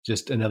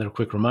just another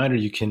quick reminder,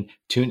 you can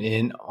tune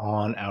in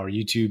on our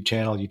YouTube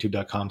channel,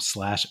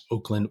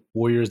 youtube.com/Oakland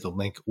Warriors. The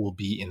link will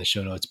be in the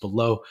show notes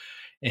below,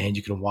 and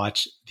you can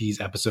watch these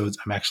episodes.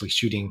 I'm actually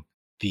shooting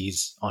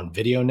these on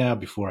video now.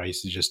 Before I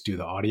used to just do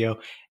the audio,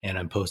 and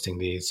I'm posting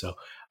these. So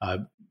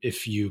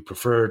if you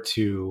prefer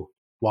to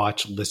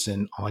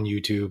listen on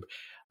YouTube,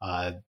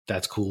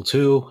 that's cool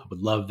too. I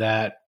would love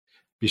that.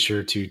 Be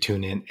sure to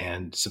tune in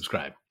and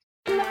subscribe.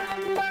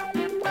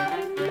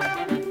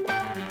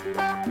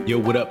 Yo,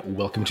 what up?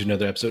 Welcome to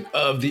another episode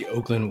of the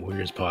Oakland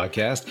Warriors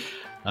podcast.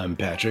 I'm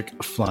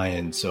Patrick,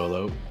 flying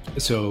solo.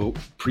 So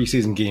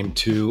preseason game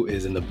 2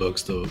 is in the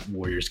books. The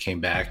Warriors came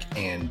back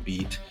and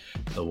beat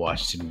the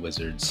Washington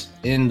Wizards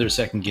in their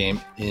second game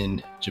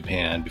in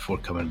Japan before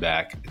coming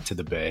back to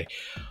the Bay.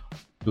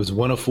 It was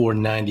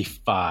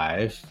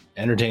 104-95.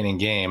 Entertaining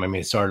game. I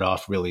mean, it started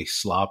off really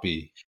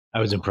sloppy.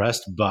 I was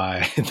impressed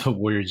by the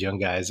Warriors young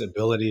guys'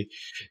 ability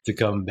to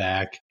come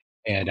back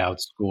and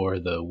outscore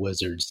the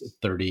Wizards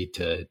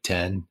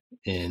 30-10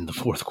 in the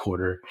fourth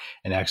quarter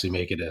and actually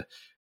make it a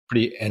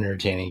pretty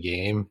entertaining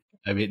game.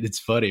 I mean, it's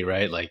funny,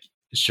 right? Like,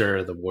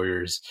 sure, the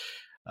Warriors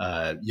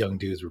young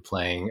dudes were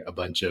playing a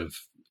bunch of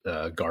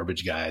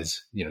garbage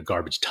guys,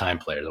 garbage time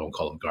players. I won't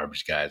call them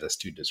garbage guys. That's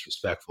too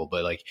disrespectful.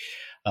 But like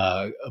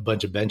a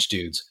bunch of bench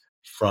dudes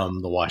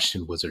from the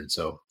Washington Wizards.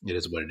 So it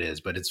is what it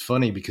is. But it's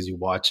funny because you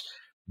watch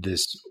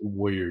this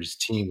Warriors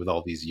team with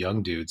all these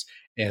young dudes,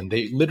 and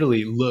they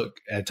literally look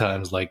at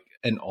times like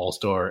an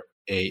all-star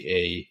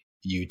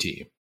AAU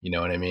team. You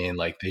know what I mean?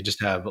 Like, they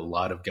just have a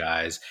lot of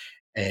guys.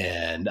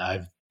 And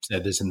I've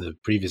said this in the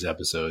previous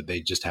episode, they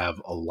just have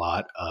a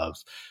lot of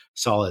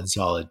solid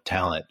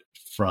talent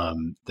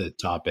from the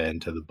top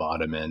end to the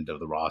bottom end of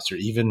the roster,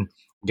 even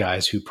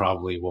guys who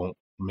probably won't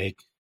make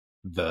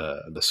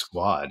the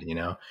squad,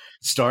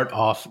 Start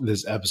off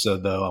this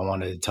episode, though, I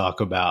wanted to talk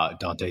about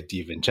Donte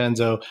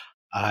DiVincenzo.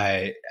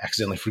 I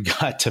accidentally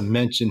forgot to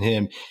mention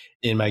him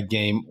in my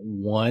game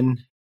 1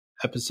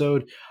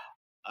 episode.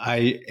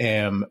 I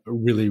am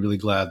really, really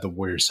glad the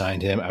Warriors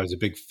signed him. I was a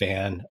big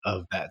fan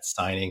of that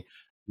signing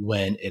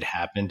when it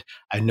happened.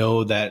 I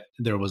know that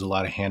there was a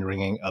lot of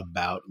hand-wringing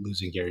about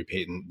losing Gary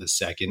Payton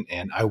II,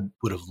 and I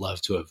would have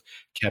loved to have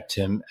kept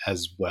him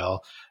as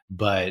well.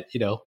 But,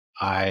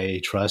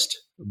 I trust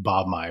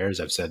Bob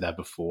Myers. I've said that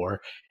before.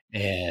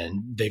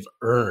 And they've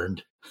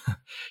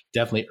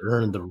definitely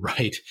earned the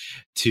right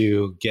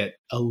to get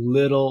a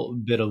little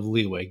bit of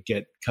leeway,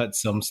 cut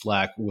some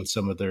slack with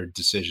some of their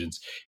decisions.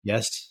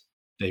 Yes,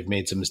 they've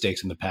made some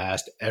mistakes in the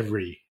past.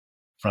 Every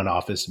front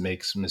office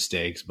makes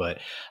mistakes, but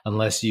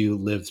unless you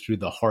live through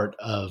the heart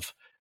of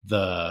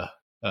the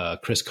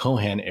Chris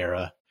Cohan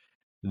era,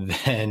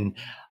 then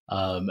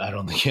I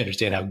don't think you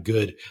understand how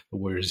good the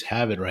Warriors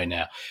have it right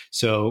now.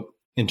 So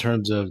in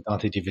terms of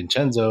Donte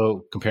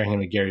DiVincenzo, comparing him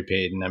to Gary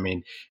Payton, I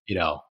mean,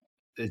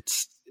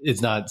 it's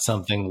not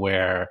something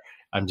where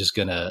I'm just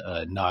going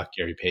to knock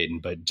Gary Payton,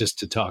 but just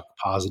to talk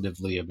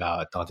positively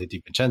about Donte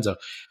DiVincenzo,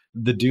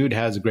 the dude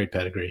has a great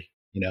pedigree.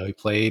 He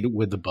played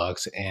with the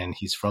Bucks, and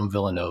he's from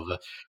Villanova,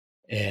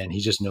 and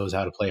he just knows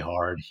how to play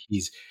hard.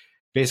 He's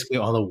basically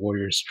on the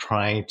Warriors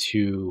trying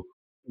to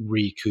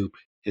recoup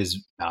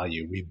his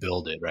value,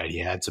 rebuild it, right? He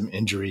had some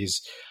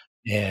injuries,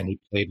 and he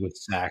played with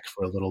Zach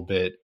for a little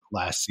bit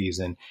last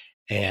season.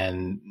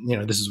 And,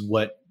 this is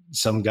what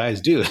some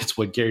guys do. It's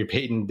what Gary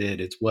Payton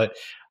did. It's what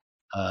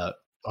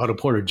Otto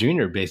Porter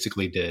Jr.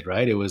 basically did,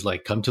 right? It was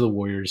like, come to the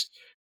Warriors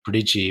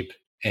pretty cheap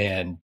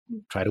and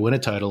try to win a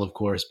title, of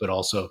course, but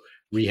also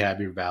rehab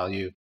your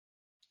value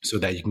so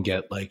that you can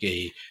get like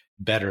a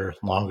better,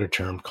 longer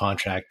term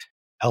contract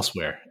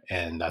elsewhere.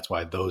 And that's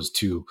why those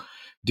two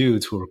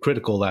dudes who were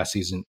critical last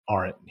season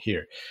aren't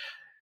here.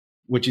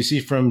 What you see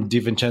from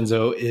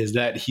DiVincenzo is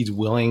that he's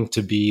willing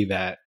to be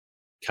that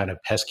kind of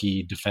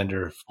pesky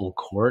defender full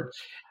court.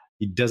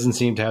 He doesn't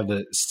seem to have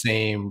the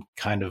same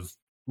kind of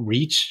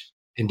reach,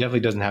 and definitely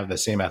doesn't have the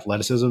same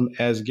athleticism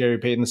as Gary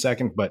Payton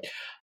II. But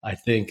I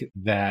think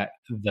that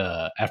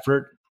the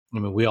effort,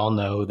 we all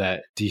know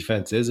that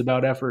defense is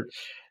about effort,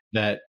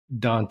 that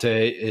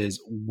Donte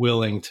is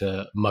willing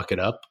to muck it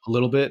up a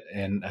little bit.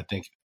 And I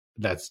think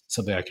that's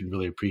something I can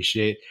really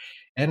appreciate.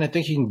 And I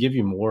think he can give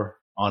you more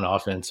on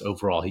offense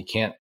overall. He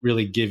can't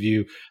really give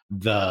you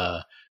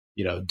the,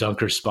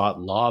 dunker spot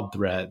lob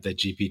threat that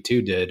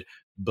GP2 did,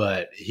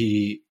 but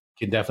he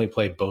can definitely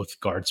play both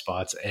guard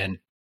spots. And,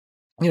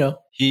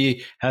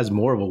 he has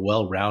more of a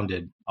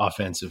well-rounded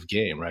offensive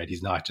game, right?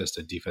 He's not just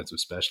a defensive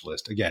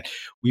specialist. Again,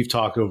 we've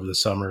talked over the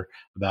summer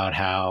about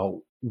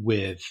how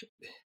with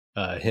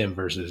him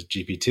versus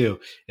GP2,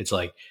 it's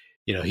like,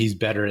 he's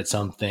better at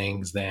some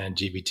things than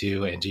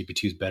GP2, and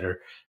GP2 is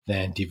better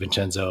than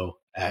DiVincenzo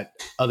at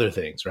other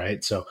things,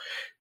 right? So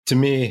to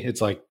me,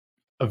 it's like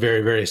a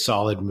very, very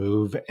solid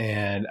move.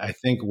 And I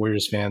think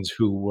Warriors fans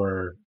who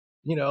were,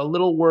 a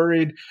little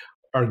worried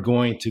are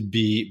going to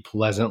be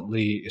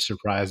pleasantly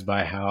surprised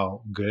by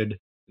how good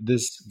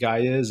this guy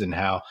is and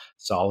how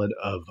solid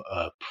of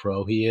a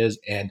pro he is.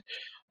 And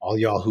all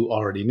y'all who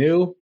already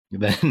knew,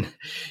 then,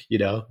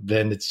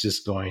 then it's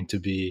just going to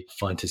be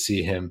fun to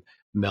see him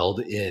meld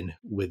in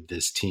with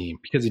this team,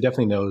 because he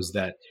definitely knows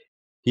that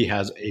he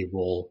has a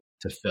role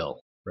to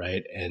fill,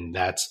 right? And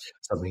that's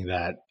something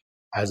that,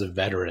 as a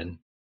veteran,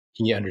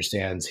 he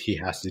understands he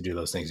has to do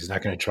those things. He's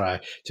not going to try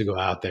to go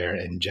out there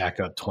and jack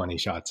up 20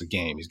 shots a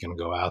game. He's going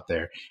to go out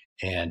there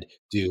and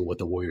do what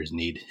the Warriors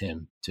need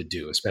him to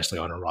do, especially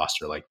on a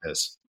roster like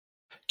this.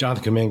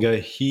 Jonathan Kuminga,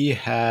 he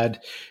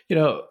had,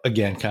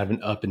 again, kind of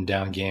an up and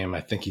down game.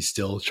 I think he's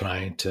still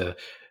trying to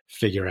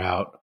figure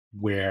out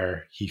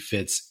where he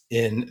fits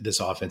in this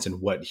offense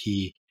and what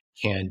he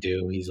can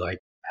do. He's like,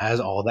 has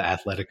all the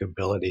athletic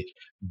ability,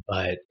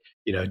 but,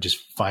 just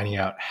finding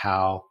out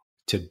how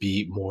to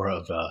be more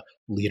of a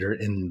leader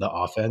in the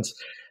offense.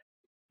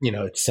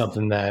 It's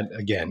something that,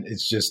 again,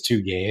 it's just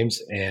 2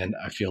 games, and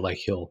I feel like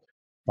he'll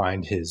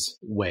find his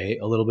way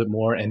a little bit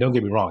more. And don't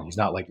get me wrong, he's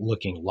not like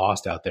looking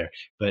lost out there,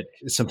 but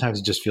sometimes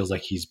it just feels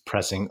like he's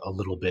pressing a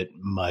little bit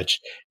much.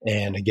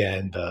 And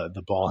again,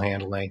 the ball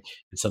handling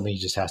is something he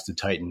just has to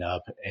tighten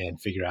up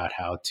and figure out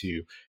how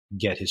to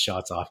get his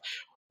shots off.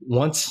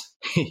 Once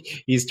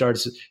he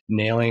starts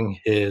nailing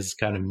his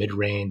kind of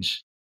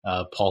mid-range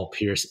Paul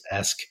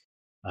Pierce-esque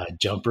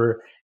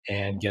jumper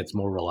and gets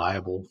more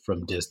reliable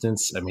from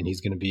distance, I mean,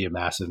 he's going to be a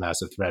massive,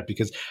 massive threat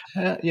because,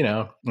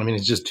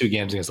 it's just 2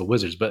 games against the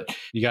Wizards, but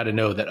you got to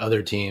know that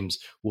other teams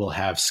will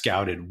have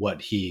scouted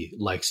what he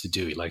likes to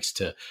do. He likes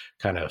to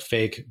kind of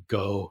fake,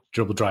 go,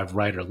 dribble, drive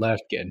right or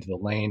left, get into the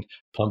lane,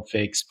 pump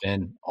fake,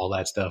 spin, all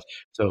that stuff.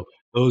 So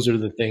those are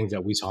the things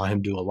that we saw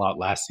him do a lot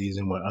last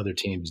season when other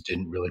teams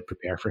didn't really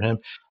prepare for him.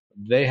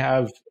 They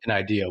have an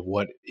idea of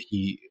what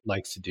he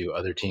likes to do,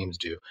 other teams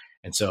do.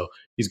 And so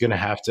he's going to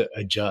have to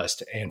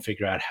adjust and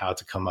figure out how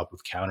to come up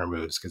with counter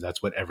moves, because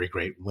that's what every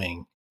great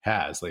wing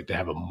has. Like, they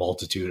have a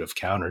multitude of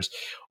counters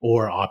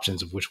or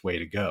options of which way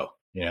to go.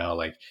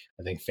 Like,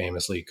 I think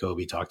famously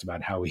Kobe talked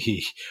about how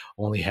he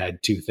only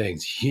had 2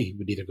 things. He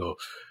would either go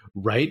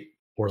right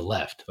or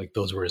left. Like,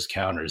 those were his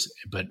counters.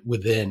 But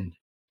within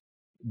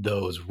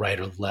those right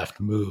or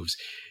left moves,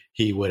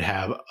 he would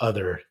have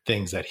other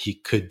things that he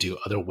could do,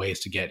 other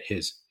ways to get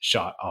his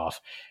shot off.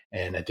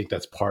 And I think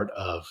that's part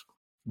of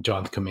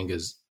Jonathan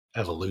Kuminga's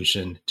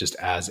evolution just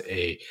as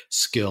a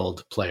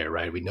skilled player,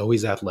 right? We know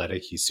he's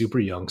athletic. He's super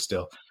young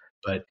still,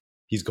 but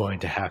he's going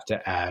to have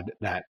to add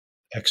that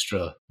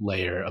extra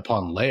layer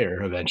upon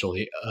layer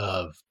eventually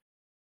of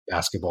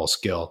basketball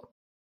skill.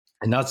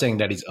 And not saying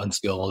that he's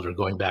unskilled or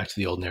going back to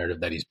the old narrative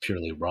that he's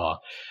purely raw,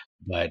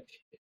 but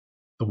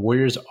the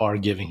Warriors are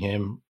giving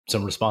him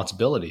some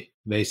responsibility.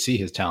 They see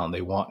his talent.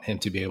 They want him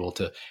to be able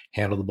to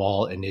handle the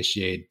ball,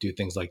 initiate, do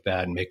things like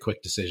that, and make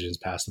quick decisions,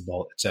 pass the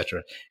ball,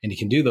 etc. And he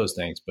can do those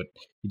things, but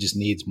he just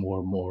needs more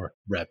and more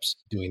reps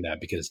doing that,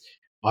 because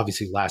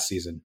obviously last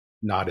season,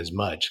 not as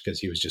much,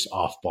 because he was just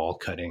off ball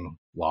cutting,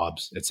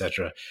 lobs,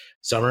 etc.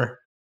 Summer,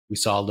 we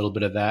saw a little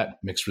bit of that,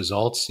 mixed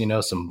results,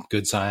 some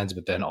good signs,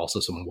 but then also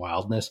some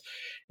wildness.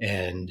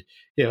 And,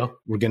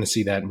 we're going to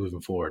see that moving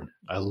forward.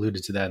 I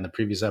alluded to that in the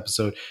previous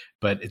episode,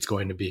 but it's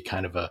going to be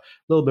kind of a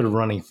little bit of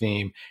running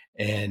theme.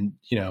 And,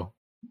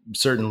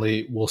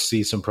 certainly we'll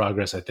see some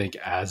progress, I think,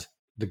 as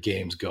the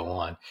games go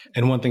on.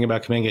 And one thing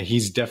about Kuminga,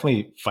 he's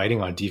definitely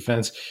fighting on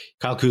defense.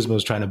 Kyle Kuzma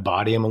was trying to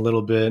body him a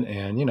little bit,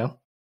 and,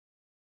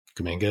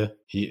 Kuminga,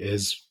 he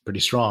is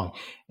pretty strong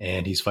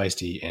and he's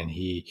feisty, and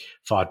he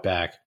fought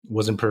back.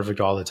 Wasn't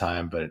perfect all the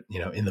time, but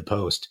in the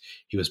post,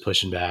 he was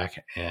pushing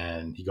back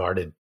and he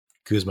guarded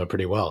Kuzma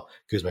pretty well.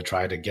 Kuzma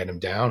tried to get him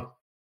down,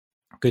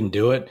 couldn't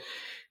do it,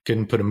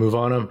 couldn't put a move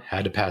on him,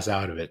 had to pass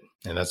out of it.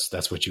 And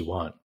that's what you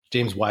want.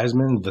 James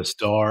Wiseman, the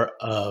star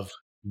of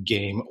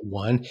game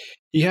 1,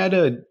 he had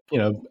a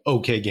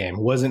okay game.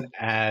 Wasn't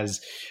as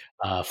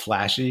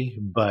flashy,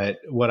 but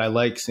what I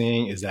like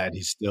seeing is that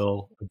he's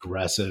still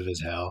aggressive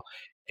as hell,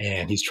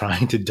 and he's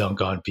trying to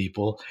dunk on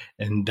people.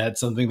 And that's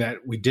something that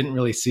we didn't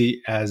really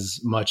see as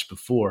much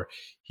before.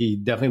 He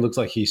definitely looks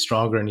like he's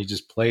stronger, and he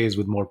just plays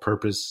with more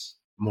purpose,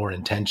 more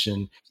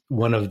intention.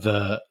 One of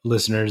the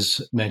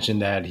listeners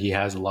mentioned that he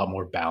has a lot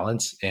more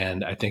balance,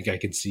 and I think I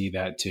could see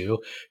that too.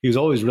 He was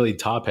always really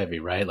top heavy,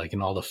 right? Like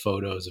in all the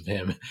photos of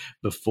him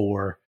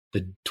before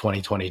the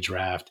 2020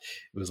 draft,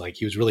 it was like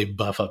he was really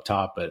buff up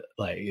top, but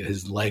like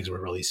his legs were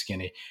really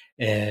skinny.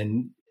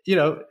 And,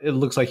 it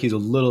looks like he's a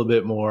little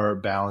bit more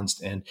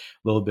balanced and a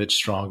little bit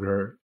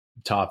stronger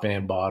top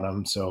and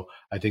bottom. So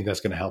I think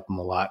that's going to help him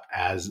a lot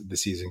as the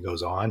season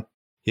goes on.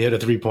 He had a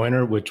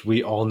 3-pointer, which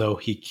we all know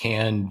he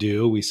can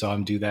do. We saw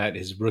him do that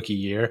his rookie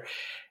year.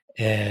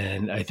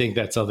 And I think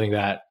that's something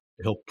that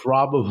he'll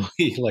probably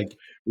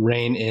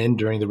rein in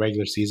during the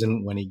regular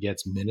season when he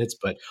gets minutes,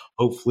 but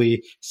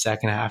hopefully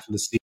second half of the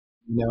season,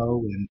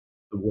 when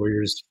the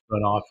Warriors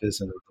front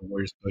office and the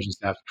Warriors coaching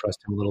staff trust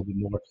him a little bit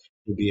more,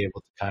 he'll be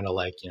able to kind of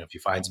if he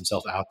finds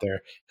himself out there,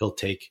 he'll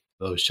take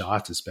those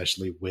shots,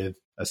 especially with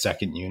a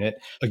second unit.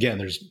 Again,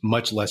 there's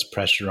much less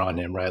pressure on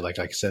him, right? Like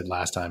I said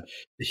last time,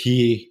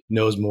 he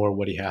knows more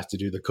what he has to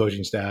do. The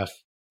coaching staff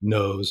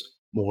knows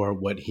more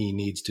what he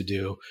needs to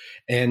do.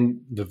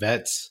 And the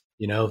vets,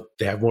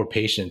 They have more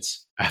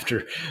patience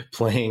after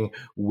playing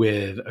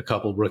with a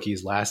couple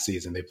rookies last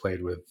season. They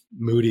played with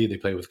Moody, they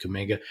played with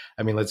Kuminga.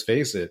 I mean, let's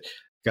face it,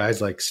 guys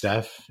like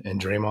Steph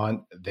and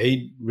Draymond,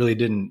 they really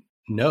didn't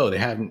know. They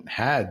haven't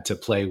had to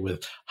play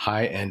with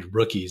high end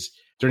rookies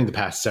during the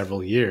past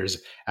several years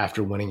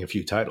after winning a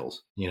few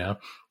titles.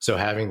 So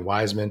having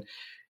Wiseman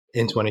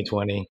in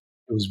 2020,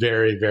 it was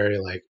very, very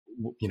like,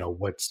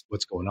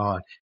 what's going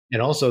on.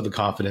 And also the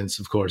confidence,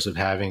 of course, of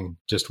having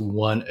just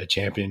won a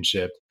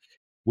championship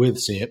with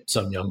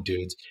some young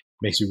dudes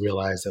makes you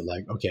realize that,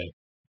 like, okay,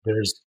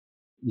 there's,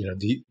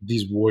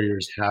 these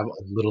Warriors have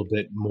a little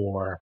bit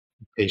more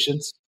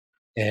patience.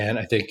 And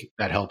I think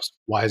that helps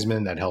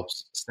Wiseman, that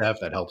helps Steph,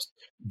 that helps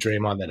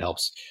Draymond, that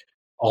helps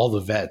all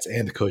the vets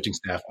and the coaching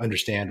staff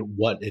understand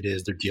what it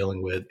is they're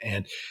dealing with.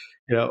 And,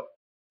 you know,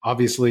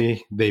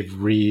 obviously they've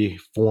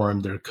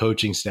reformed their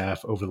coaching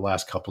staff over the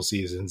last couple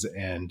seasons,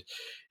 and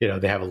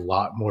they have a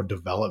lot more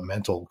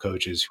developmental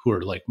coaches who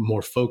are like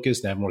more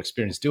focused and have more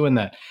experience doing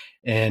that.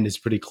 And it's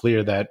pretty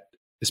clear that,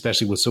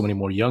 especially with so many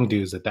more young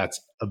dudes, that that's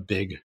a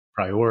big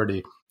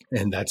priority,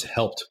 and that's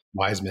helped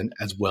Wiseman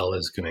as well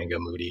as Kuminga,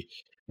 Moody,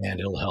 and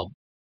it'll help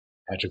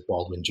Patrick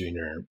Baldwin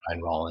Jr.,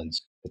 Ryan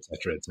Rollins, et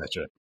cetera, et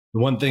cetera. The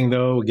one thing,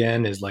 though,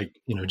 again, is like,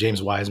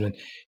 James Wiseman,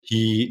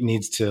 he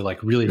needs to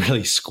like really,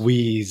 really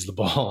squeeze the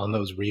ball on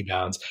those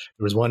rebounds.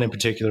 There was one in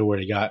particular where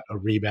he got a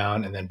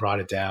rebound and then brought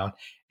it down,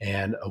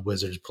 and a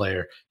Wizards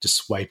player just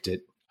swiped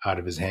it out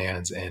of his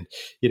hands. And,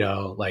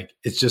 like,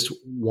 it's just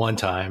one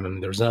time.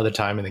 And there was another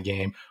time in the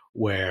game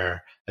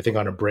where I think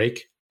on a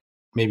break,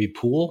 maybe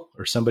Poole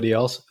or somebody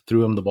else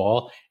threw him the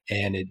ball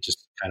and it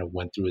just kind of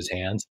went through his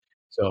hands.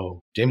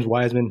 So James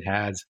Wiseman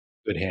has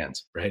good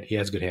hands, right? He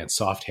has good hands,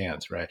 soft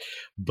hands, right?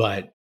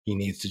 But he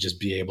needs to just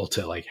be able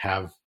to like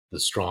have the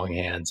strong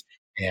hands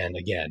and,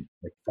 again,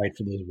 like, fight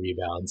for those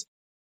rebounds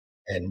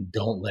and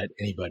don't let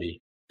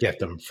anybody get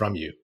them from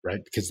you, right?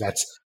 Because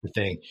that's the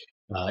thing.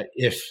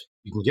 If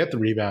you can get the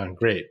rebound,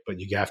 great, but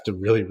you have to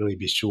really, really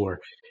be sure,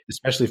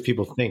 especially if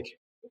people think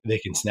they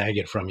can snag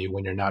it from you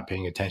when you're not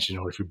paying attention,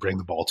 or if you bring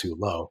the ball too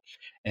low.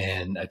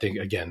 And I think,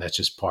 again, that's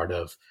just part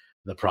of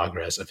the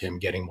progress of him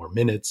getting more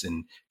minutes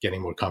and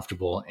getting more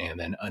comfortable, and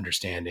then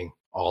understanding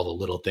all the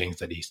little things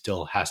that he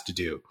still has to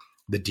do,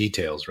 the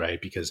details, right?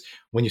 Because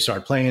when you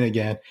start playing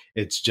again,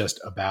 it's just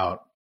about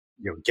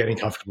getting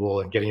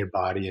comfortable and getting your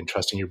body and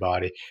trusting your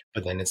body.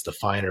 But then it's the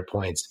finer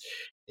points,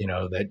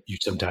 that you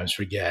sometimes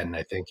forget. And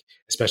I think,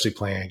 especially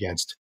playing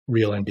against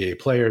real NBA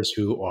players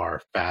who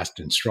are fast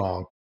and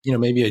strong,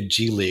 maybe a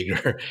G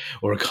leaguer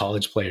or a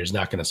college player is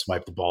not going to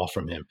swipe the ball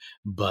from him,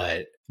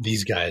 but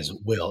these guys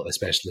will,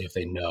 especially if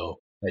they know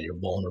that you're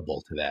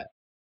vulnerable to that.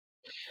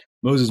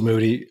 Moses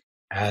Moody,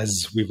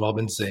 as we've all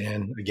been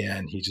saying,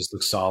 again, he just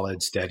looks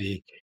solid,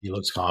 steady. He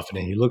looks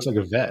confident. He looks like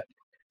a vet.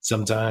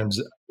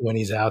 Sometimes when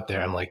he's out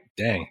there, I'm like,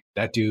 dang,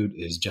 that dude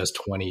is just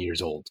 20 years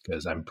old,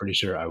 because I'm pretty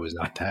sure I was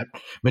not that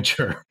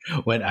mature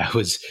when I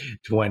was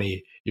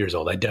 20 years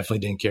old. I definitely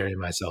didn't carry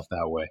myself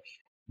that way.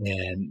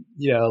 And,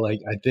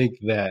 I think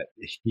that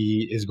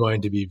he is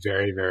going to be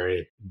very,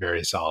 very,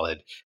 very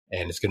solid,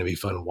 and it's going to be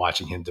fun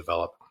watching him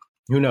develop.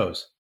 Who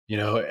knows?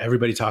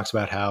 Everybody talks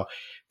about how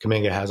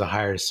Kuminga has a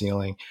higher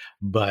ceiling,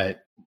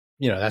 but,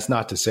 that's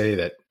not to say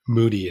that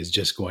Moody is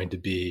just going to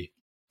be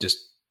just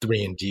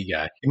 3-and-D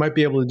guy. He might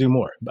be able to do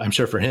more. I'm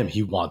sure for him,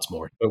 he wants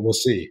more, but we'll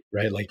see,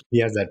 right? Like, he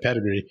has that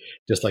pedigree,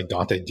 just like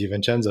Dante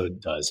DiVincenzo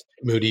does.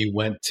 Moody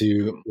went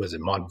to, was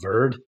it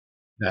Montverde,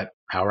 that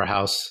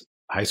powerhouse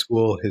high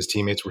school? His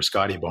teammates were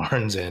Scotty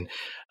Barnes and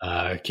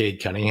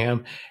Cade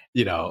Cunningham.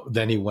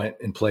 Then he went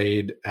and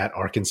played at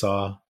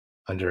Arkansas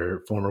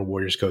under former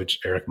Warriors coach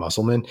Eric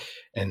Musselman,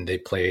 and they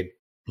played,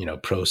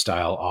 pro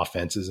style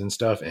offenses and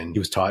stuff. And he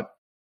was taught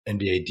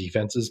NBA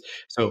defenses.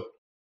 So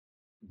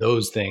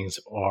those things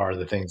are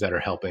the things that are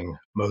helping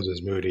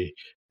Moses Moody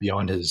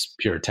beyond his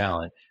pure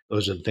talent.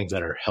 Those are the things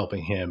that are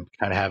helping him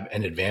kind of have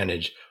an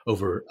advantage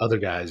over other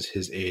guys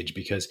his age,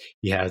 because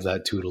he has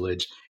that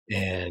tutelage,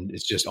 and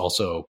it's just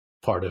also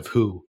part of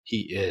who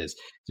he is.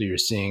 So you're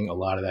seeing a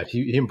lot of that.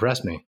 He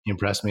impressed me. He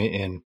impressed me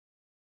in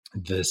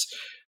this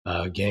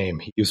game.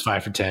 He was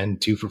 5 for 10,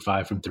 2 for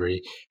 5 from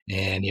 3,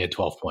 and he had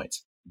 12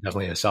 points.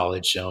 Definitely a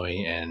solid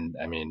showing. And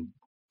I mean,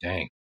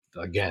 dang,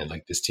 again,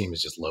 like, this team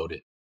is just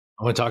loaded.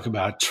 I want to talk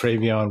about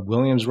Trevion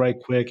Williams right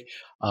quick.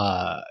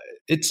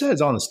 It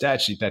says on the stat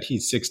sheet that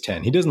he's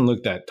 6'10". He doesn't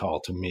look that tall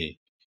to me.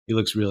 He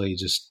looks really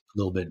just a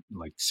little bit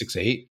like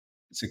 6'8".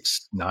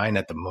 6'9"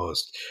 at the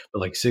most, but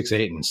like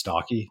 6'8" and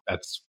stocky.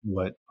 That's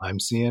what I'm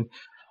seeing.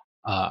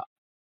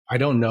 I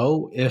don't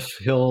know if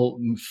he'll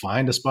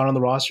find a spot on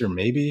the roster,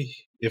 maybe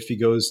if he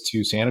goes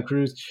to Santa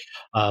Cruz.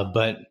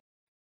 But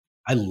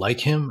I like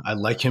him. I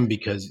like him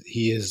because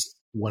he is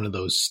one of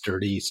those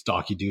sturdy,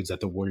 stocky dudes that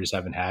the Warriors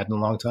haven't had in a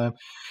long time.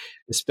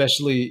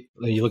 Especially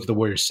when you look at the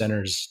Warriors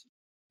centers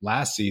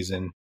last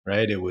season,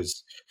 right? It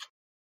was,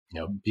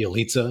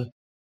 Bjelica.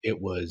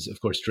 It was, of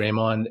course,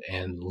 Draymond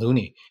and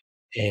Looney.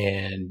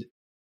 And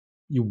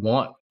you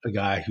want a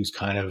guy who's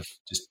kind of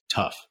just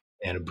tough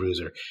and a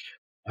bruiser.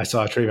 I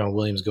saw Trayvon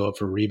Williams go up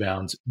for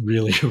rebounds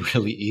really,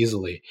 really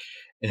easily.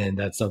 And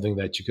that's something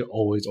that you could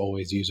always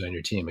use on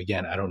your team.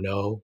 Again, I don't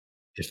know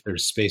if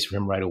there's space for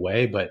him right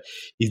away, but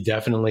he's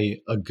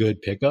definitely a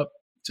good pickup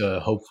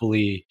to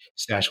hopefully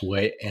stash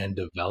away and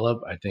develop.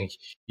 I think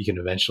he can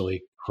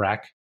eventually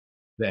crack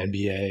the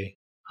NBA.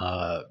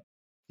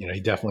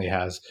 He definitely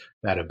has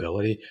that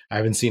ability. I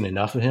haven't seen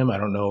enough of him. I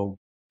don't know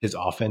his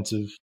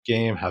offensive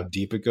game, how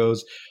deep it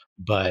goes,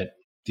 but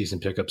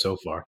decent pickup so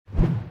far.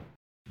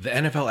 The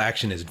NFL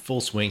action is in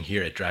full swing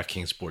here at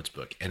DraftKings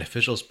Sportsbook, an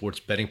official sports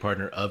betting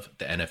partner of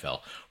the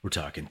NFL. We're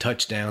talking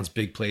touchdowns,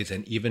 big plays,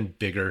 and even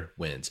bigger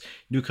wins.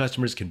 New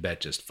customers can bet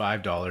just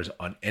 $5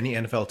 on any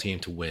NFL team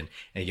to win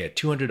and get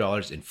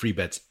 $200 in free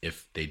bets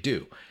if they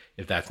do.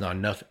 If that's not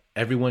enough,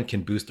 everyone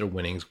can boost their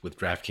winnings with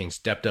DraftKings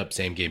stepped up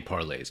same game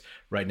parlays.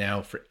 Right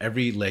now, for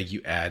every leg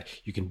you add,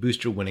 you can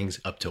boost your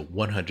winnings up to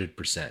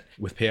 100%.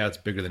 With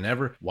payouts bigger than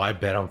ever, why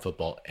bet on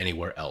football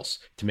anywhere else?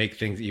 To make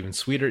things even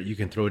sweeter, you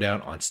can throw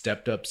down on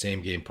stepped up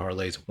same game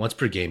parlays once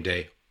per game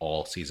day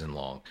all season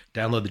long.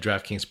 Download the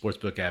DraftKings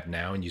Sportsbook app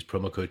now and use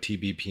promo code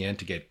TBPN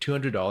to get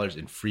 $200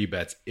 in free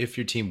bets if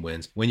your team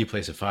wins when you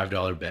place a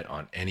 $5 bet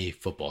on any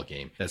football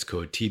game. That's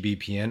code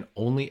TBPN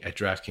only at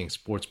DraftKings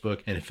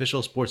Sportsbook, an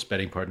official sports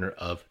betting partner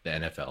of the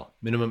NFL.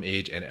 Minimum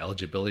age and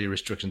eligibility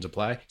restrictions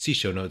apply. See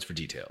show notes for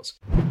details.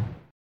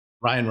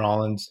 Ryan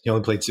Rollins, he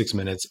only played 6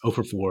 minutes, 0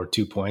 for 4,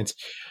 2 points.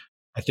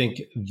 I think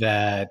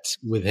that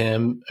with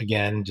him,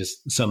 again,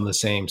 just some of the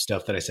same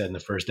stuff that I said in the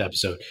first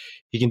episode,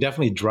 he can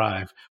definitely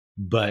drive,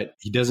 but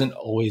he doesn't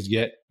always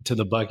get to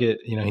the bucket.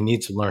 He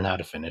needs to learn how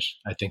to finish.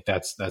 I think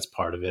that's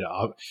part of it.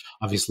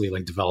 Obviously,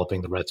 like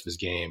developing the rest of his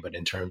game, but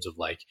in terms of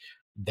like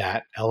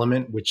that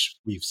element, which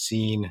we've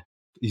seen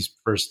these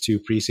first 2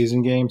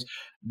 preseason games,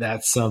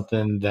 that's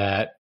something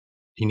that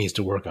he needs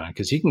to work on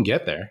because he can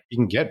get there. He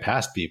can get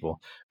past people,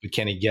 but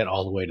can he get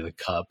all the way to the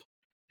cup?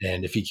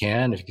 And if he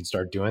can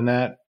start doing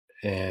that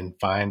and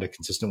find a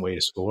consistent way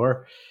to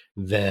score,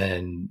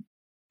 then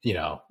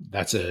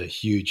that's a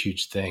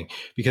huge thing.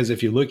 Because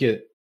if you look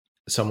at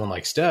someone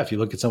like Steph, you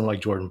look at someone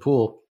like Jordan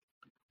Poole,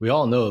 we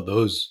all know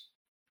those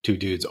 2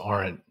 dudes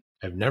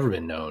have never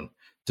been known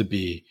to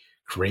be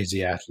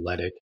crazy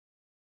athletic,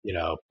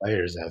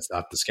 players. That's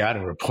not the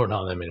scouting report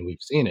on them, and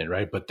we've seen it,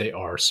 right? But they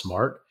are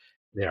smart,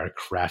 they are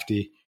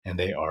crafty, and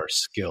they are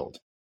skilled.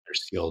 They're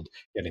skilled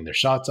getting their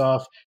shots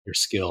off. They're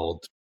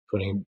skilled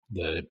putting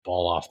the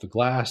ball off the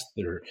glass.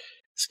 They're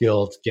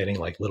skilled getting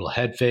like little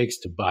head fakes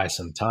to buy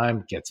some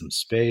time, get some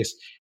space.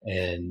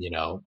 And,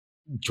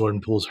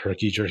 Jordan Poole's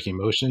herky-jerky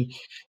motion.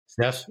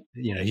 Steph,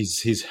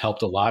 he's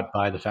helped a lot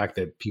by the fact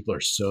that people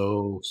are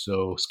so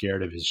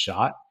scared of his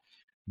shot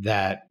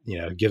that,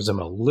 gives him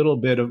a little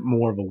bit of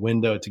more of a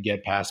window to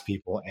get past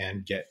people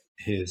and get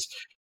his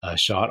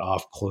shot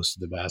off close to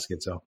the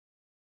basket. So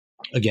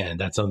again,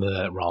 that's something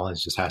that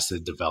Rollins just has to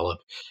develop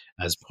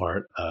as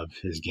part of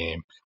his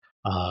game.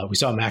 We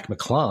saw Mac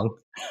McClung.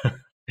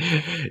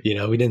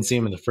 We didn't see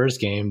him in the first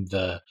game,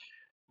 the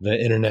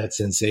internet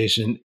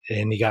sensation,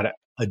 and he got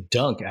a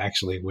dunk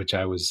actually, which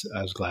I was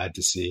glad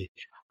to see.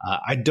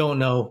 I don't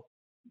know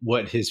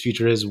what his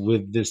future is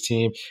with this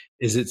team.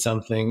 Is it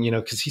something,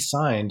 because he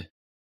signed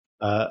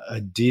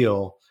a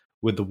deal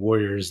with the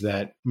Warriors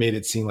that made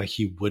it seem like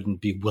he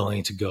wouldn't be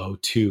willing to go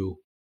to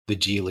the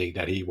G League,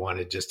 that he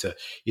wanted just to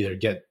either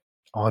get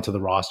onto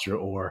the roster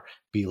or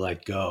be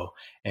let go.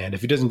 And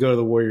if he doesn't go to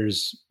the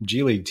Warriors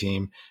G League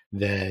team,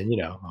 then,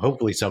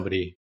 hopefully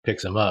somebody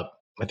picks him up.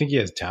 I think he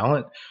has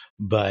talent,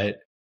 but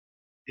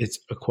it's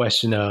a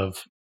question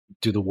of,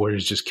 do the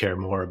Warriors just care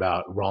more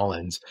about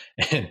Rollins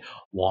and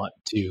want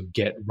to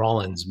get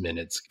Rollins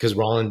minutes? Because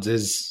Rollins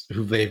is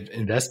who they've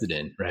invested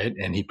in, right?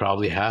 And he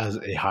probably has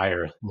a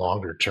higher,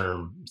 longer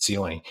term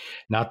ceiling.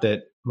 Not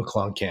that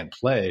McClung can't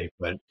play,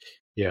 but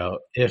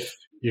if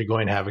you're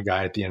going to have a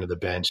guy at the end of the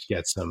bench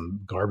get some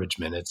garbage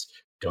minutes,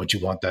 don't you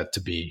want that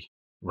to be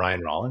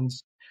Ryan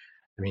Rollins?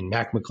 I mean,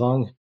 Mac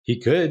McClung, he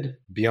could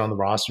be on the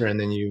roster and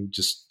then you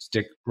just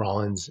stick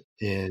Rollins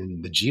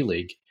in the G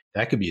League.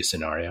 That could be a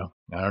scenario.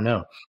 I don't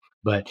know.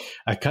 But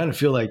I kind of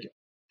feel like,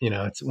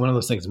 it's one of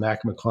those things,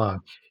 Mac McClung,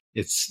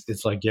 it's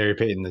like Gary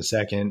Payton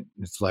II.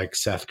 It's like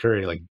Seth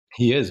Curry. Like,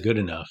 he is good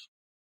enough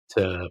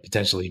to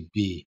potentially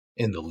be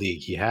in the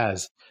league. He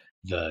has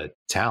the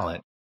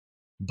talent,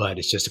 but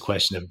it's just a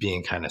question of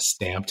being kind of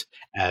stamped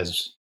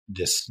as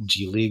this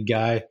G League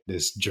guy,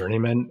 this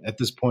journeyman at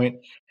this point,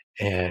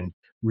 and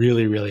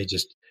really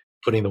just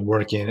putting the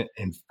work in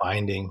and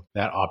finding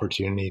that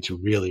opportunity to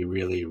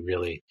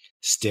really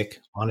stick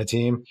on a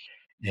team.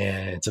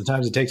 And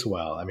sometimes it takes a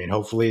while. I mean,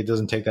 hopefully it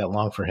doesn't take that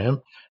long for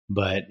him,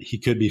 but he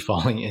could be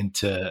falling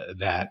into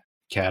that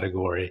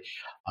category.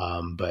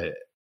 But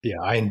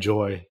yeah, I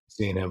enjoy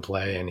seeing him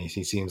play, and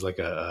he seems like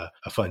a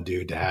fun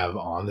dude to have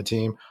on the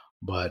team.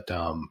 But,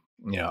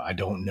 I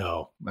don't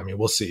know. I mean,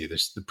 we'll see.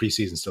 The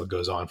preseason still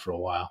goes on for a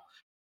while.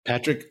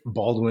 Patrick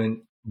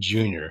Baldwin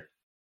Jr.,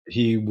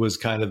 he was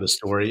kind of the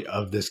story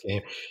of this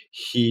game.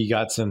 He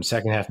got some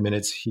second half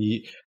minutes.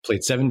 He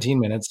played 17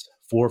 minutes,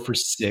 4 for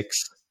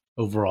 6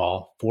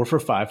 overall, 4 for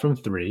 5 from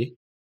 3.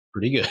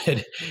 pretty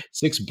good.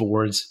 6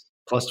 boards,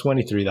 plus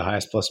 23, the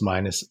highest plus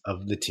minus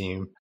of the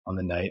team on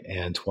the night,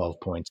 and 12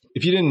 points.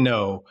 If you didn't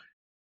know,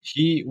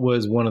 he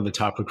was one of the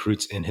top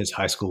recruits in his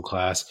high school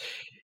class.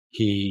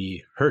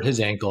 He hurt his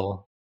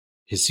ankle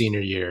his senior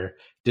year,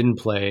 didn't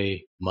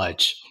play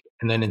much.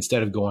 And then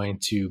instead of going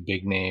to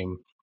big name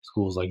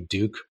schools like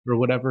Duke or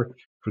whatever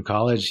for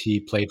college,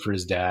 he played for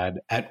his dad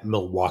at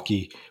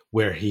Milwaukee,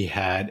 where he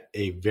had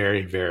a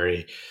very,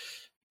 very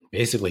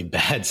basically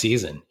bad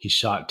season. He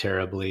shot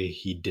terribly.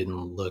 He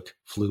didn't look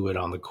fluid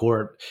on the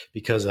court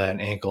because of that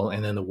ankle.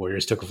 And then the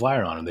Warriors took a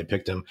flyer on him. They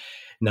picked him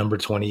number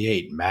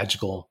 28,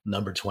 magical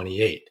number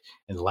 28.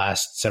 In the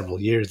last several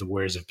years, the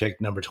Warriors have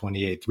picked number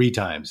 28 3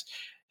 times.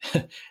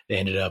 They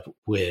ended up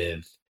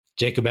with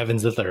Jacob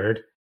Evans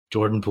III,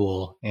 Jordan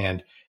Poole,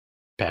 and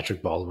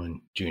Patrick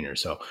Baldwin Jr.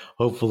 So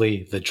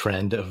hopefully the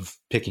trend of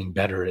picking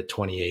better at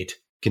 28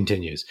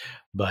 continues.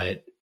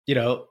 But,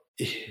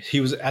 he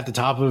was at the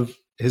top of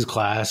his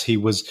class. He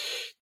was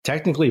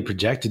technically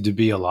projected to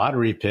be a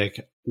lottery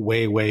pick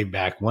way, way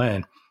back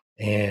when.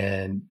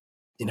 And,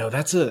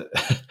 that's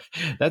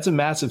a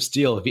massive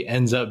steal if he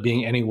ends up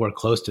being anywhere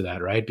close to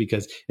that, right?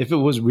 Because if it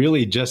was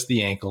really just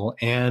the ankle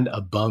and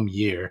a bum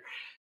year,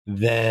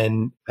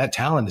 then that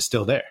talent is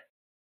still there.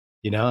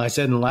 I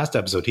said in the last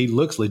episode, he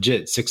looks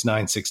legit 6'9",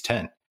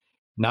 6'10",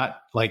 not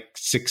like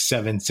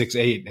 6'7",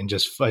 6'8", and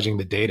just fudging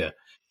the data.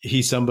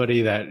 He's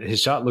somebody that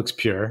his shot looks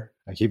pure.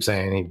 I keep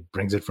saying he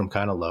brings it from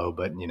kind of low,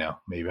 but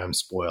maybe I'm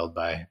spoiled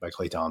by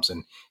Klay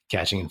Thompson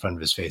catching in front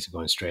of his face and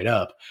going straight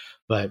up.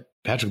 But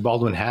Patrick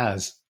Baldwin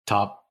has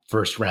top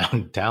first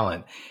round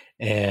talent.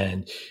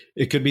 And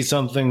it could be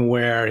something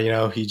where,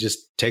 he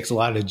just takes a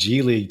lot of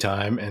G League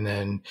time, and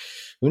then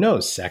who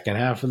knows, second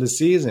half of the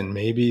season,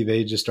 maybe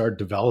they just start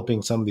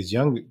developing some of these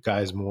young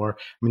guys more.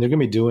 I mean, they're going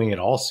to be doing it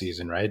all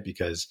season, right?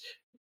 Because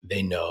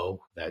they know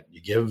that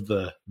you give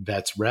the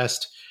vets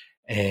rest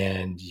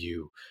and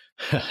you,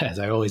 as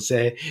I always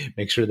say,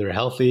 make sure they're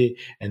healthy,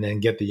 and then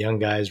get the young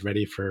guys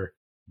ready for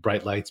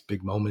bright lights,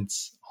 big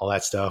moments, all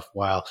that stuff,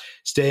 while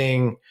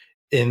staying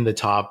in the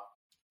top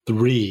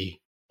 3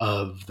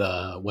 of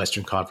the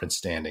Western Conference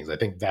standings. I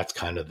think that's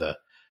kind of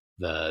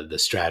the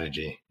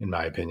strategy, in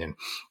my opinion.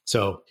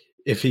 So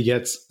if he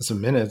gets some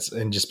minutes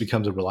and just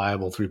becomes a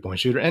reliable 3-point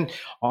shooter, and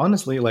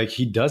honestly, like,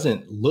 he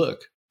doesn't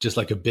look just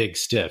like a big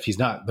stiff. He's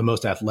not the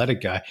most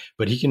athletic guy,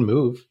 but he can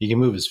move. He can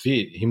move his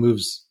feet. He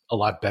moves a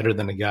lot better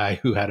than a guy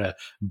who had a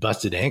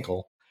busted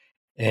ankle.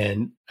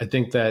 And I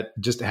think that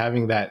just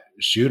having that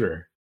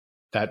shooter,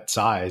 that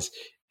size,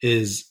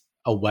 is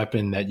a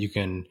weapon that you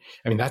can,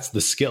 that's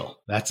the skill.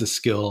 That's a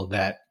skill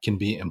that can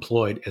be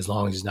employed as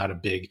long as he's not a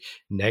big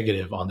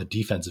negative on the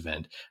defensive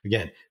end.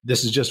 Again,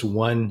 this is just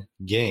one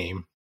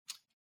game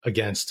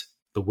against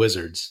the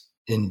Wizards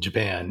in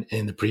Japan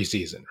in the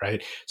preseason,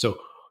 right? So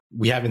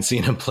we haven't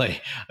seen him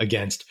play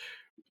against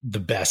the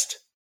best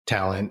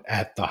talent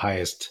at the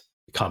highest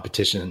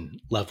competition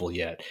level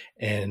yet.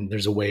 And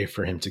there's a way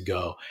for him to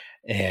go.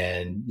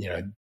 And,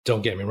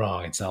 don't get me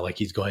wrong, it's not like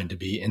he's going to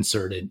be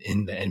inserted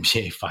in the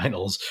NBA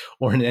Finals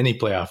or in any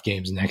playoff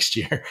games next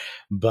year,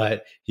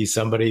 but he's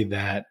somebody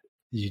that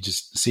you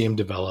just see him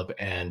develop.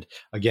 And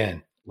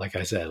again, like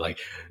I said, like,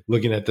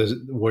 looking at the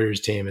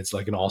Warriors team, it's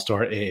like an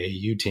all-star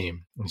AAU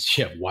team.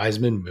 You have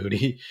Wiseman,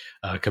 Moody,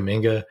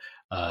 Kuminga,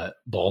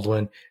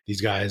 Baldwin. These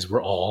guys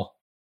were all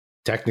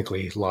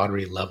technically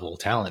lottery level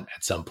talent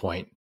at some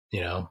point.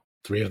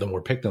 3 of them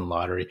were picked in the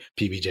lottery.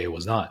 PBJ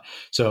was not.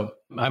 So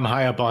I'm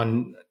high up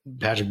on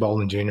Patrick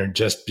Baldwin Jr.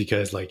 just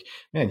because, like,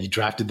 man, you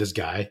drafted this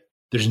guy.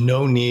 There's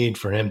no need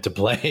for him to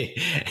play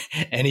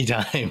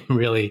anytime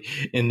really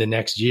in the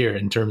next year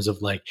in terms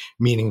of like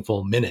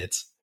meaningful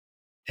minutes.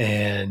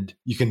 And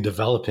you can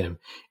develop him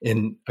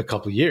in a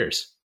couple of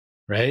years,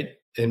 right?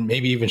 And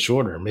maybe even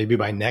shorter. Maybe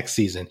by next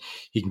season,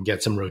 he can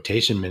get some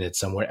rotation minutes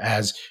somewhere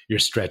as your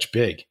stretch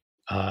big.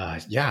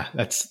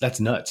 That's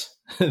nuts.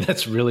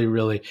 That's really,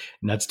 really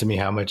nuts to me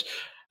how much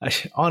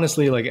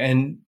honestly, like,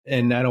 and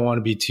I don't want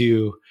to be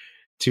too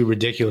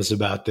ridiculous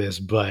about this,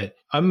 but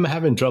I'm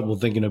having trouble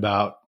thinking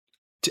about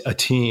a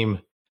team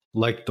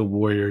like the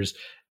Warriors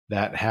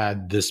that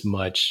had this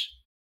much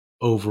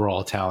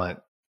overall talent,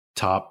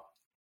 top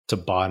to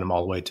bottom,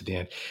 all the way to the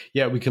end.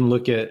 Yeah, we can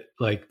look at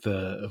like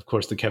of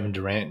course, the Kevin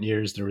Durant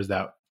years. There was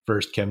that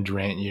first Kevin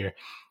Durant year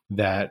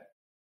that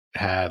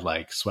had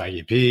like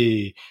Swaggy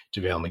P,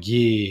 JaVale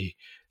McGee,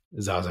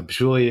 Zaza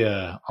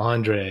Pachulia,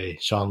 Andre,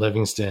 Sean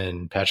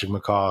Livingston, Patrick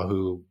McCaw,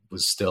 who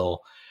was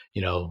still,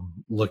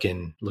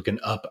 looking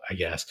up, I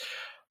guess.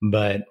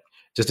 But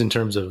just in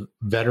terms of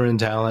veteran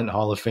talent,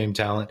 Hall of Fame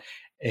talent,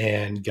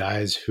 and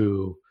guys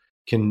who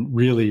can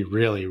really,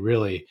 really,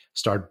 really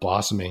start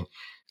blossoming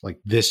like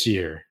this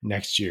year,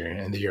 next year,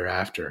 and the year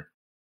after.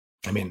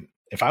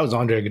 If I was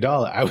Andre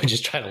Iguodala, I would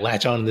just try to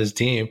latch onto this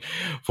team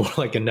for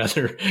like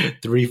another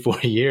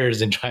 3-4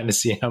 years and trying to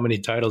see how many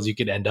titles you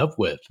could end up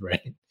with,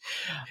 right?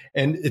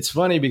 And it's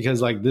funny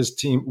because like this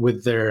team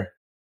with their,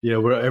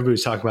 where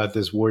everybody's talking about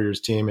this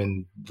Warriors team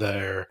and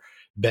their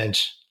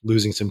bench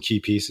losing some key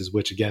pieces,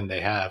 which again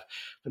they have.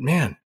 But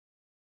man,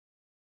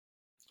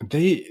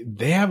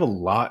 they have a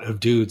lot of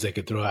dudes they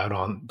could throw out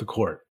on the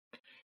court.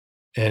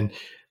 And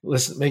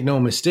let's make no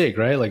mistake,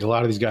 right? Like a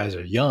lot of these guys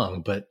are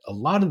young, but a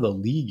lot of the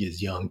league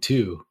is young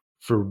too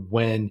for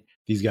when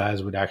these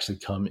guys would actually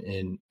come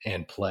in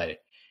and play.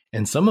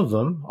 And some of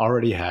them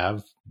already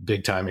have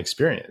big time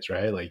experience,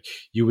 right? Like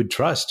you would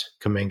trust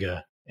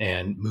Kuminga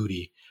and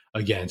Moody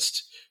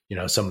against,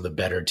 some of the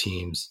better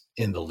teams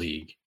in the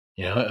league.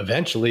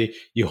 Eventually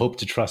you hope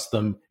to trust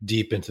them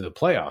deep into the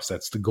playoffs.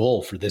 That's the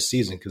goal for this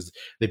season because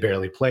they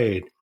barely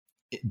played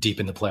deep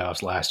in the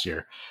playoffs last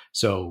year.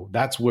 So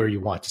that's where you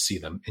want to see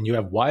them. And you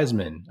have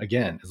Wiseman,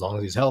 again, as long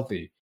as he's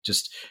healthy,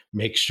 just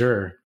make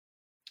sure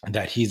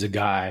that he's a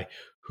guy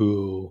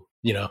who,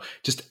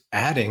 just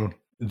adding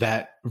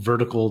that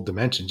vertical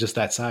dimension, just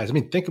that size. I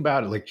mean, think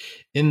about it, like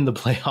in the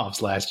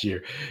playoffs last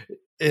year,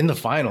 in the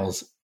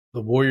finals,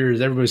 the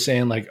Warriors, everybody's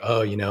saying like,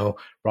 oh,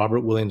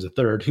 Robert Williams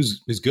III,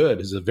 who's good,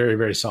 is a very,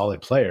 very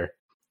solid player.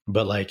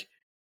 But like,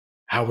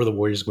 how were the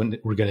Warriors going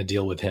to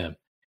deal with him?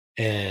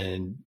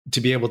 And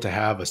to be able to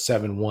have a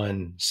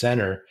 7-1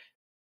 center,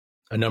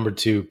 a number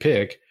 2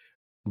 pick,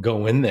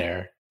 go in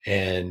there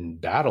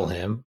and battle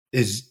him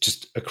is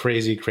just a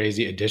crazy,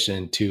 crazy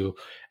addition to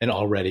an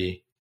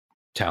already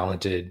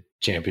talented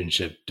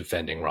championship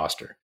defending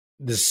roster.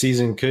 This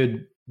season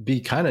could be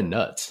kind of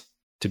nuts,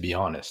 to be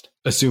honest,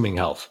 assuming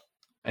health.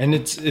 And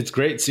it's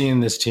great seeing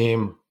this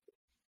team,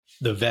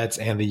 the vets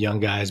and the young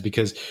guys,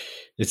 because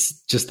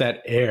it's just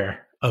that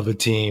air of a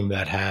team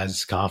that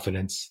has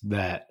confidence,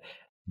 that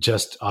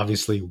just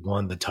obviously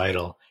won the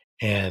title,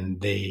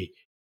 and they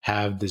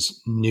have this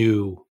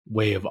new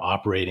way of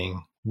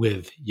operating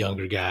with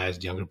younger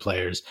guys, younger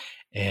players.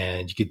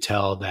 And you could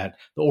tell that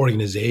the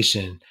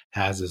organization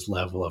has this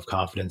level of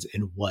confidence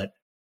in what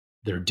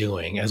they're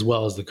doing, as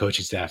well as the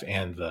coaching staff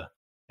and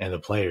the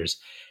players.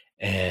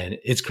 And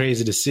it's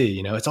crazy to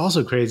see. It's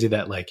also crazy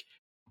that like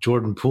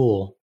Jordan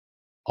Poole,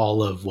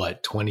 all of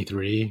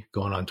 23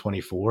 going on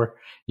 24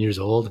 years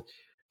old,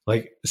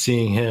 like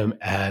seeing him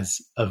as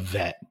a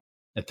vet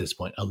at this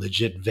point, a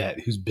legit vet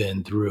who's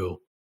been through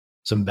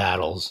some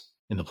battles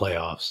in the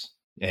playoffs.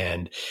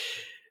 And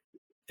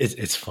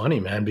it's funny,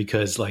 man,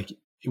 because like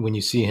when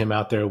you see him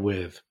out there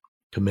with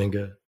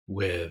Kuminga,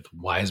 with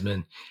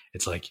Wiseman,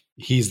 it's like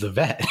he's the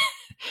vet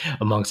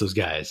amongst those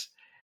guys.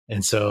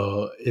 And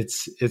so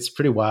it's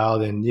pretty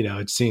wild. And,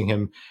 it's seeing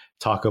him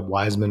talk up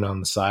Wiseman on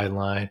the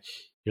sideline.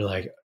 You're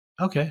like,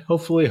 okay,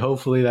 hopefully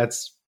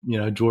that's,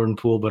 Jordan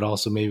Poole, but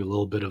also maybe a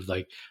little bit of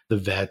like the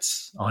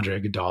vets, Andre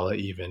Iguodala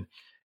even,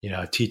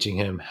 teaching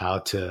him how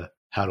to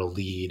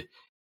lead,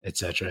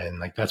 etc.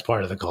 And like, that's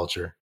part of the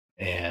culture.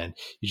 And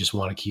you just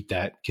want to keep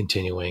that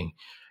continuing.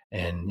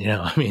 And,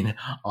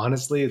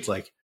 honestly, it's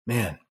like,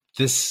 man,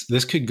 this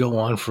could go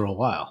on for a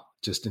while,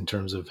 just in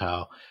terms of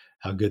how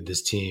good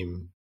this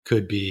team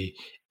could be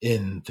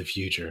in the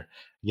future.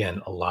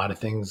 Again, a lot of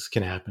things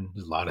can happen.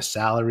 There's a lot of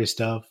salary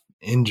stuff.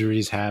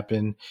 Injuries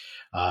happen.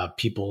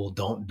 People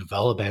don't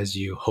develop as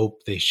you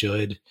hope they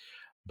should,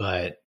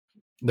 but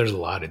there's a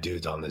lot of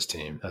dudes on this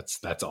team.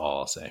 That's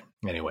all I'll say.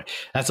 Anyway,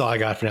 that's all I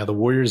got for now. The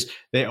Warriors,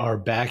 they are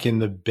back in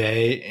the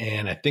Bay,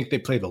 and I think they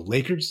play the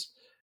Lakers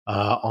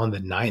on the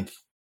 9th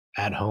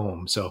at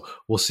home. So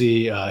we'll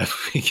see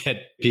if we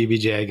get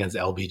PBJ against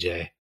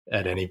LBJ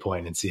at any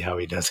point and see how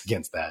he does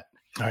against that.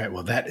 All right.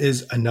 Well, that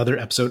is another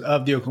episode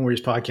of the Oakland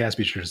Warriors podcast.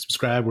 Be sure to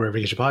subscribe wherever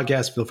you get your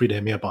podcast. Feel free to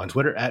hit me up on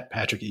Twitter at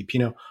Patrick E.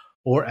 Pino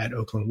or at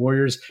Oakland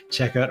Warriors.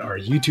 Check out our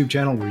YouTube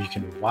channel where you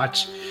can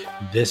watch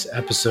this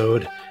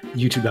episode,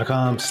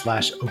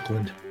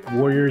 youtube.com/Oakland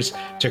Warriors.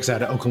 Check us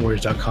out at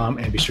oaklandwarriors.com,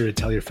 and be sure to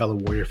tell your fellow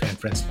Warrior fan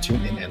friends to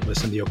tune in and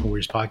listen. The Oakland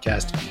Warriors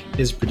podcast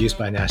is produced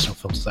by National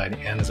Film Society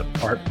and is a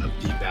part of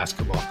the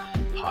Basketball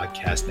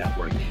Podcast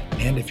Network.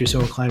 And if you're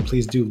so inclined,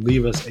 please do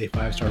leave us a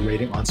 5-star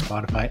rating on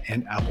Spotify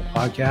and Apple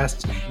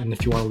Podcasts. And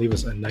if you want to leave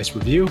us a nice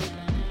review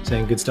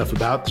saying good stuff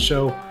about the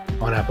show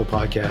on Apple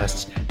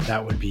Podcasts,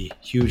 that would be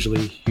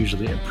hugely,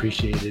 hugely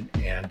appreciated,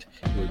 and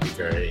it would be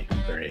very,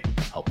 very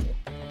helpful.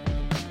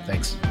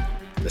 Thanks.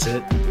 That's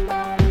it.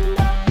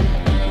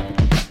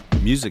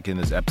 Music in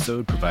this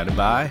episode provided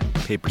by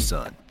Paper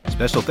Sun.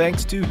 Special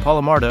thanks to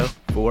Paul Amardo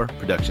for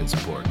production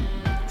support.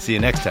 See you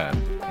next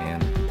time,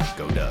 and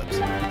go Dubs.